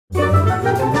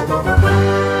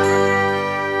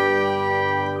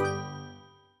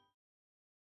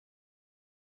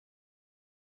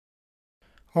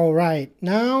Alright,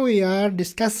 now we are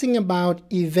discussing about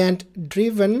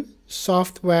event-driven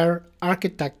software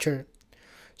architecture.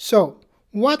 So,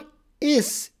 what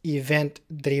is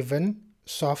event-driven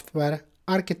software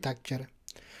architecture?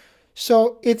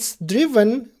 So, it's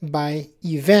driven by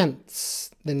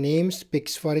events. The name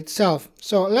speaks for itself.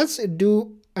 So, let's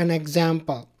do an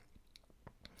example.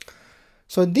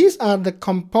 So, these are the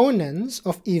components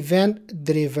of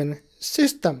event-driven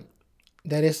system.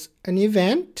 There is an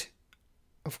event,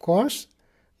 of course,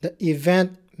 the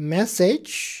event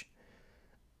message,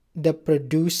 the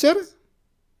producer,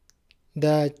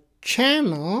 the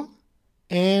channel,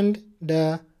 and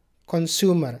the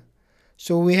consumer.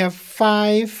 So we have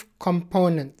 5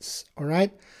 components, all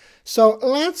right? So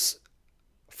let's,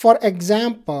 for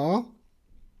example,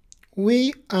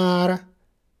 we are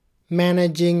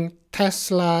managing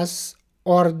Tesla's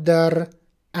order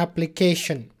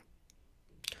application.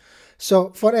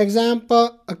 So, for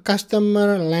example, a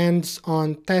customer lands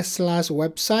on Tesla's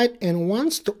website and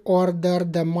wants to order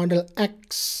the Model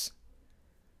X.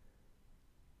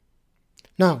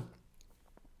 Now,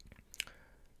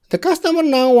 the customer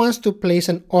now wants to place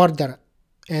an order,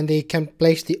 and they can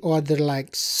place the order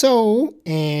like so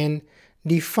and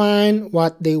define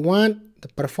what they want, the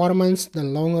performance, the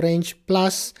long range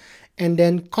plus, and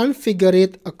then configure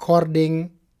it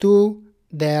according to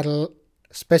their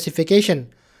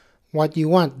specification. What you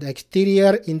want, the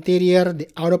exterior, interior, the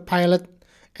autopilot,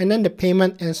 and then the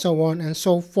payment, and so on and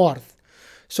so forth.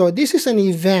 So this is an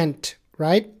event,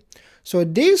 right? So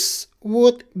this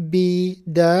would be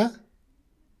the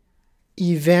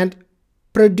event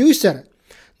producer,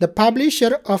 the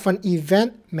publisher of an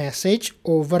event message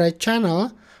over a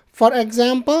channel, for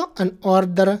example, an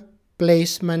order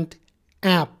placement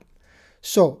app.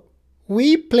 So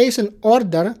we place an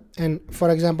order, and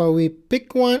for example, we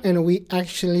pick one and we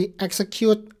actually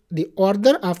execute the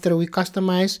order after we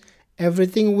customize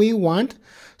everything we want.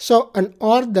 So an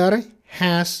order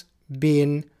has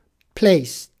been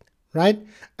placed, right?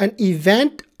 An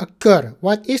event occur.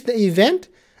 What is the event?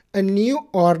 A new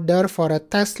order for a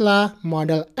Tesla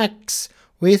Model X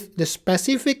with the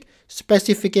specific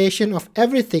specification of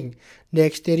everything, the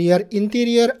exterior,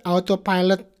 interior,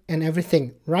 autopilot, and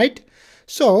everything, right?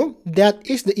 So that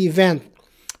is the event.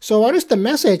 So what is the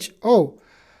message? Oh,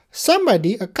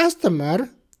 somebody, a customer,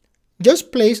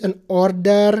 just placed an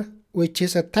order which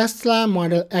is a Tesla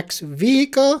Model X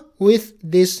vehicle with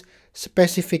this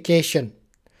specification.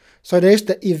 So there is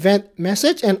the event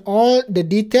message and all the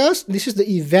details. This is the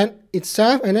event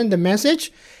itself, and then the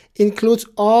message includes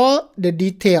all the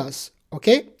details,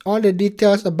 okay? All the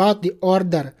details about the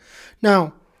order.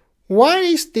 Now, why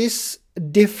is this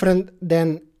different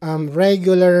than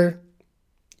regular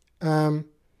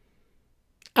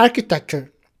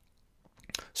architecture?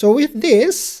 So with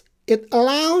this, it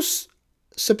allows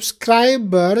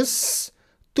subscribers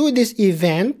to this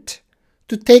event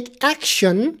to take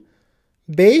action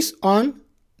based on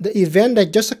the event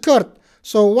that just occurred.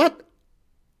 So what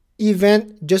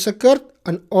event just occurred?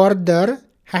 An order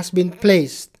has been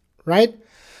placed, right?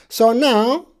 So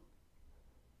now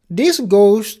this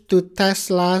goes to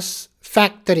Tesla's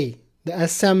factory, the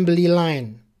assembly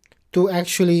line, to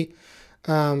actually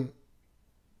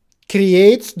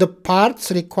create the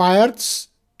parts required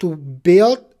to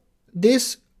build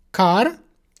this car,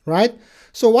 right?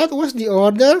 So what was the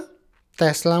order?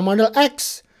 Tesla Model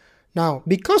X. Now,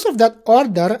 because of that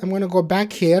order, I'm going to go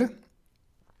back here.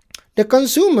 The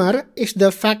consumer is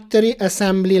the factory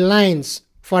assembly lines,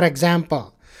 for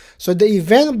example. So the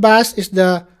event bus is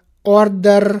the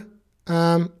order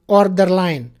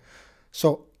line.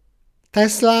 So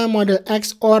Tesla Model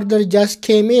X order just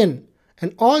came in,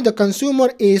 and all the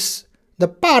consumer is the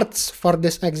parts for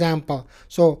this example.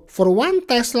 So for one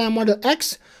Tesla Model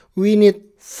X, we need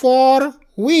 4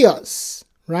 wheels,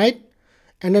 right?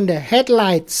 And then the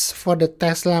headlights for the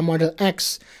Tesla Model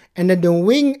X, and then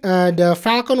the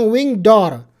Falcon wing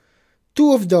door,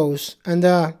 2 of those, and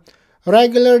the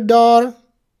regular door,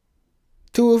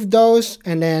 2 of those,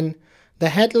 and then the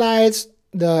headlights,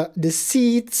 the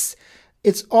seats.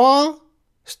 It's all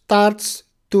starts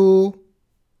to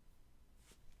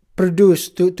produce,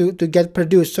 to get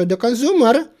produced. So the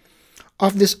consumer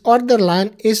of this order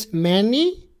line is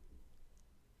many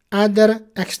other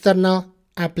external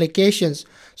applications.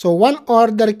 So one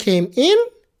order came in,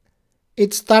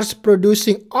 it starts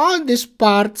producing all these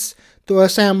parts to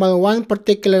assemble one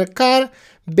particular car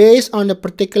based on the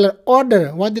particular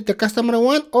order. What did the customer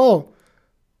want? Oh,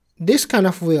 this kind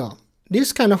of wheel,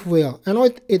 this kind of wheel,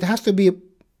 and it has to be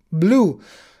blue,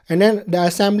 And then the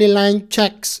assembly line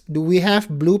checks, do we have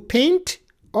blue paint?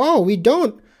 Oh, we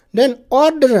don't. Then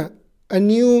order a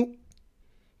new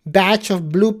batch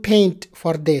of blue paint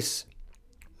for this,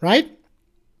 right?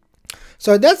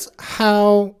 So that's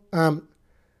how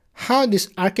this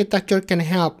architecture can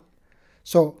help.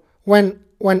 So when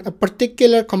a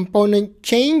particular component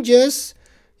changes,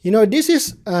 this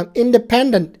is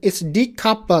independent. It's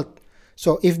decoupled.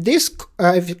 So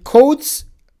if codes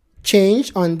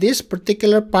change on this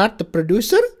particular part, the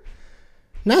producer,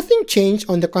 nothing changed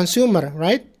on the consumer,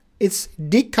 right? It's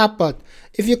decoupled.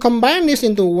 If you combine this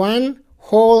into one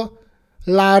whole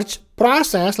large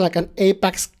process, like an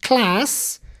Apex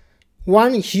class,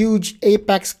 one huge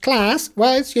Apex class,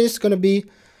 well, it's just going to be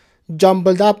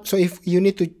jumbled up. So if you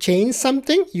need to change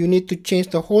something, you need to change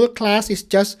the whole class. It's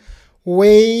just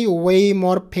way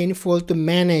more painful to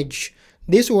manage.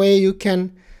 This way you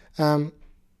can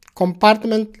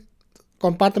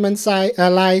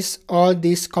compartmentalize all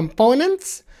these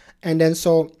components, and then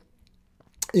so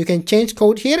you can change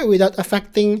code here without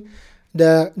affecting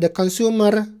the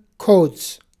consumer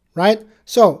codes, right?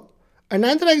 So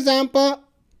another example,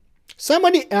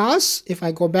 somebody else, if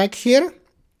I go back here,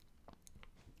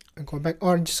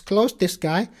 or just close this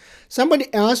guy,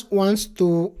 somebody else wants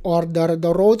to order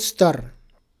the Roadster,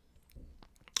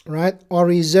 right? Or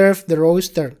reserve the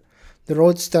Roadster.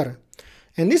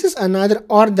 And this is another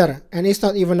order, and it's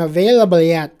not even available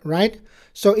yet, right?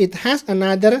 So it has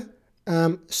another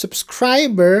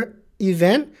subscriber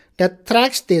event that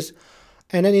tracks this.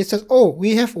 And then it says, oh,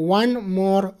 we have one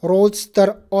more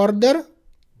Roadster order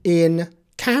in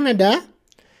Canada,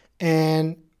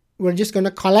 and we're just going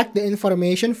to collect the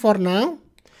information for now.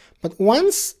 But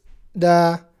once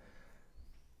the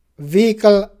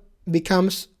vehicle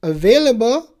becomes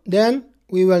available, then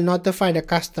we will notify the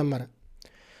customer.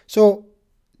 So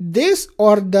this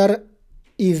order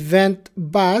event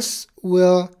bus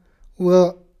will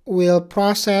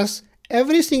process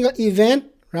every single event,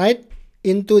 right,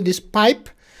 into this pipe,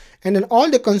 and then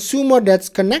all the consumer that's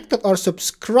connected or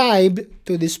subscribed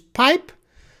to this pipe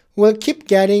will keep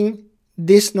getting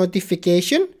this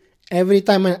notification every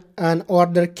time an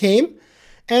order came,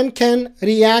 and can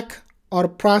react or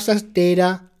process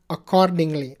data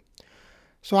accordingly.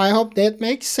 So I hope that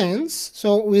makes sense.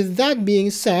 So with that being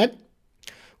said,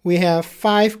 we have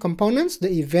 5 components: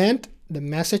 the event, the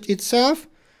message itself,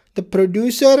 the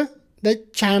producer, the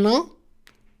channel,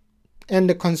 and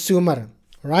the consumer,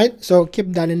 right? So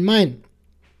keep that in mind.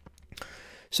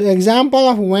 So example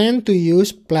of when to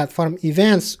use platform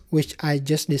events, which I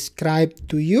just described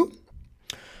to you.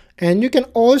 And you can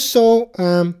also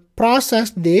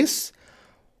process this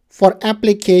for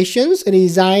applications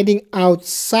residing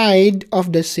outside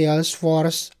of the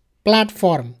Salesforce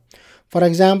platform. For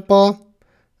example,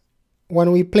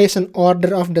 when we place an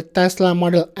order of the Tesla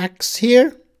Model X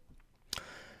here,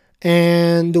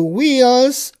 and the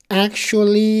wheels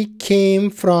actually came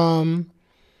from,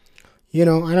 I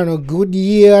don't know,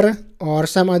 Goodyear or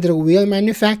some other wheel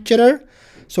manufacturer.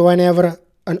 So whenever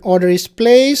an order is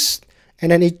placed,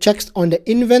 and then it checks on the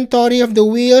inventory of the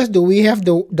wheels, do we have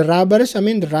the rubbers?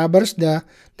 The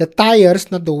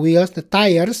tires, not the wheels, the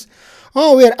tires.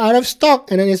 Oh, we are out of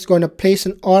stock. And then it's going to place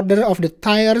an order of the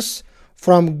tires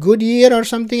from Goodyear or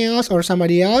something else, or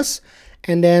somebody else.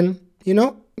 And then,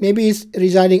 maybe it's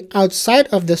residing outside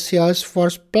of the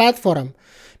Salesforce platform.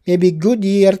 Maybe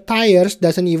Goodyear tires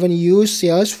doesn't even use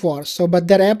Salesforce. So, but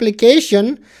their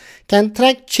application can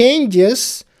track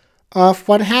changes of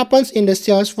what happens in the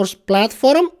Salesforce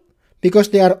platform, because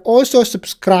they are also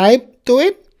subscribed to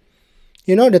it.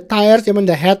 The tires, even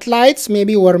the headlights,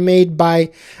 maybe were made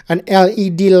by an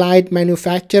LED light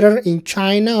manufacturer in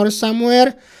China or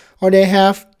somewhere, or they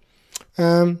have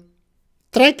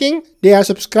tracking. They are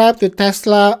subscribed to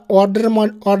Tesla order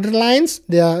lines,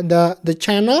 the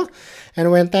channel.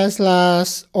 And when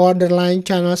Tesla's order line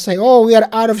channel say, oh, we are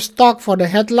out of stock for the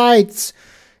headlights,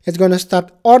 it's going to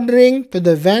start ordering to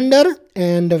the vendor,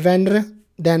 and the vendor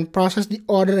then process the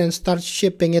order and start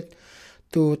shipping it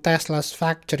to Tesla's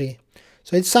factory.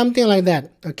 So it's something like that.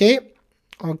 Okay,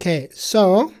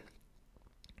 so,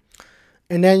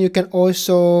 and then you can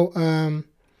also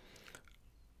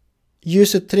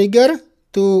use a trigger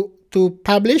to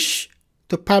publish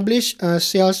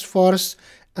Salesforce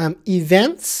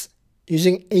events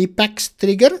using Apex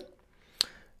trigger.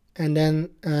 And then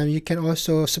you can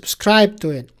also subscribe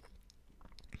to it.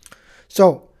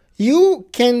 So you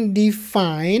can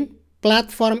define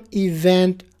platform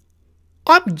event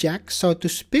objects, so to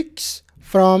speak,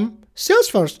 from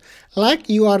Salesforce, like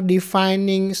you are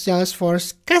defining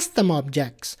Salesforce custom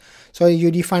objects. So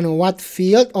you define what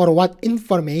field or what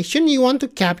information you want to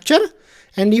capture,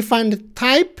 and define the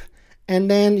type, and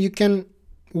then you can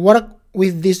work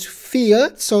with this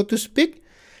field, so to speak,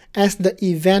 as the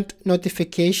event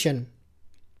notification,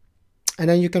 and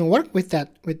then you can work with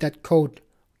that code.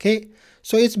 Okay,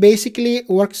 so it's basically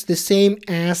works the same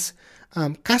as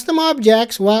custom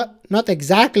objects. Well, not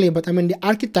exactly, but I mean the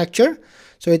architecture.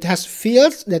 So it has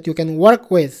fields that you can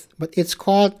work with, but it's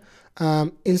called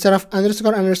instead of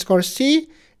 __c,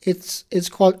 it's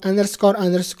called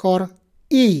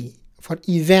 __e for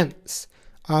events,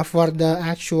 for the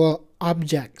actual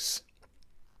objects.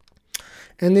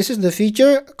 And this is the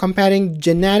feature comparing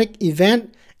generic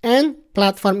event and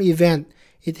platform event.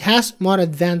 It has more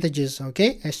advantages,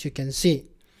 okay, as you can see.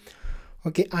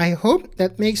 Okay, I hope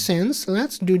that makes sense.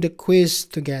 Let's do the quiz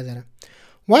together.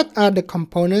 What are the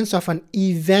components of an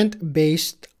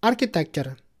event-based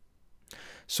architecture?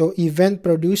 So event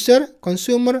producer,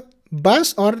 consumer,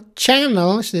 bus or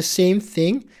channel is the same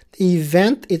thing, the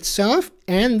event itself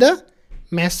and the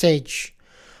message.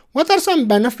 What are some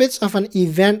benefits of an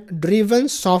event-driven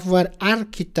software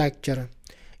architecture?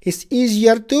 It's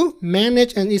easier to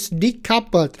manage and it's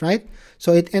decoupled, right?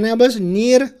 So it enables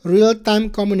near real-time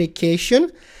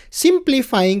communication,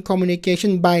 simplifying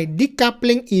communication by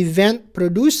decoupling event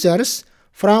producers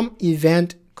from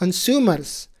event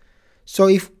consumers. So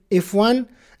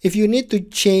if you need to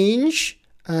change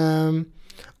on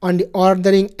the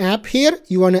ordering app here,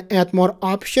 you want to add more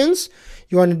options,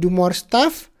 you want to do more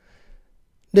stuff,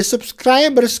 the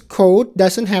subscriber's code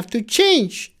doesn't have to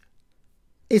change.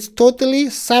 It's totally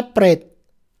separate,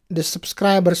 the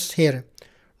subscribers here,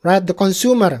 right? The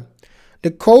consumer,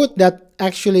 the code that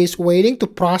actually is waiting to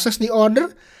process the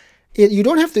order, you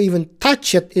don't have to even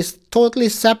touch it. It's totally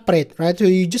separate, right? So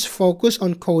you just focus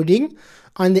on coding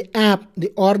on the app,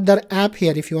 the order app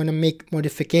here. If you want to make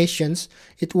modifications,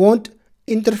 it won't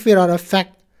interfere or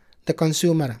affect the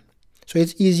consumer. So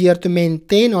it's easier to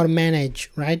maintain or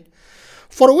manage, right?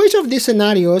 For which of these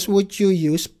scenarios would you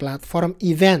use platform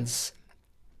events?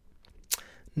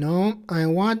 No, I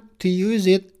want to use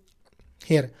it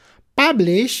here.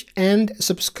 Publish and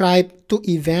subscribe to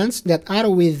events that are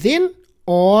within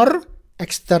or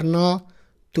external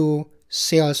to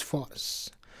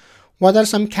Salesforce. What are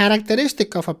some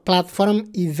characteristics of a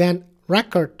platform event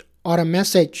record or a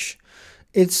message?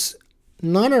 It's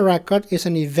not a record, it's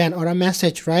an event or a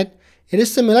message, right? It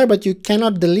is similar, but you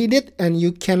cannot delete it and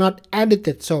you cannot edit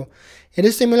it. So it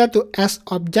is similar to as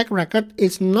object record.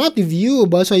 It's not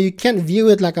viewable, so you can't view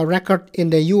it like a record in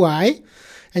the UI,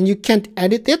 and you can't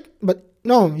edit it. But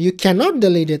no, you cannot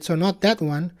delete it. So not that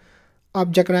one.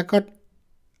 Object record.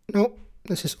 No,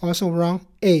 this is also wrong.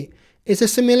 A.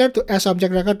 It's similar to as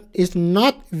object record. It's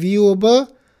not viewable,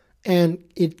 and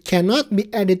it cannot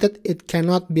be edited. It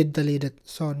cannot be deleted.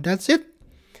 So that's it.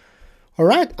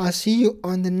 Alright, I'll see you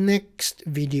on the next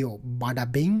video.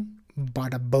 Bada bing,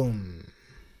 bada boom.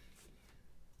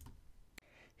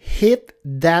 Hit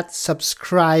that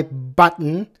subscribe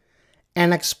button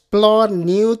and explore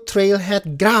new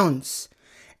Trailhead grounds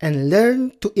and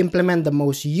learn to implement the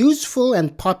most useful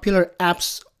and popular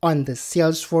apps on the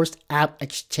Salesforce App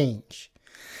Exchange.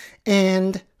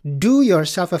 And do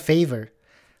yourself a favor,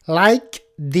 like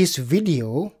this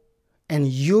video, and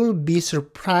you'll be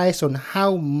surprised on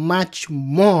how much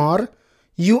more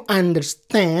you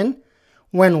understand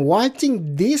when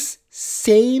watching this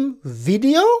same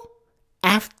video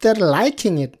after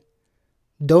liking it.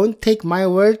 Don't take my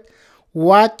word.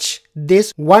 Watch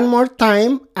this one more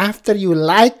time after you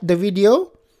like the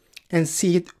video and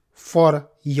see it for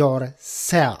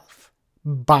yourself.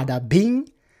 Bada bing,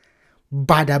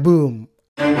 bada boom.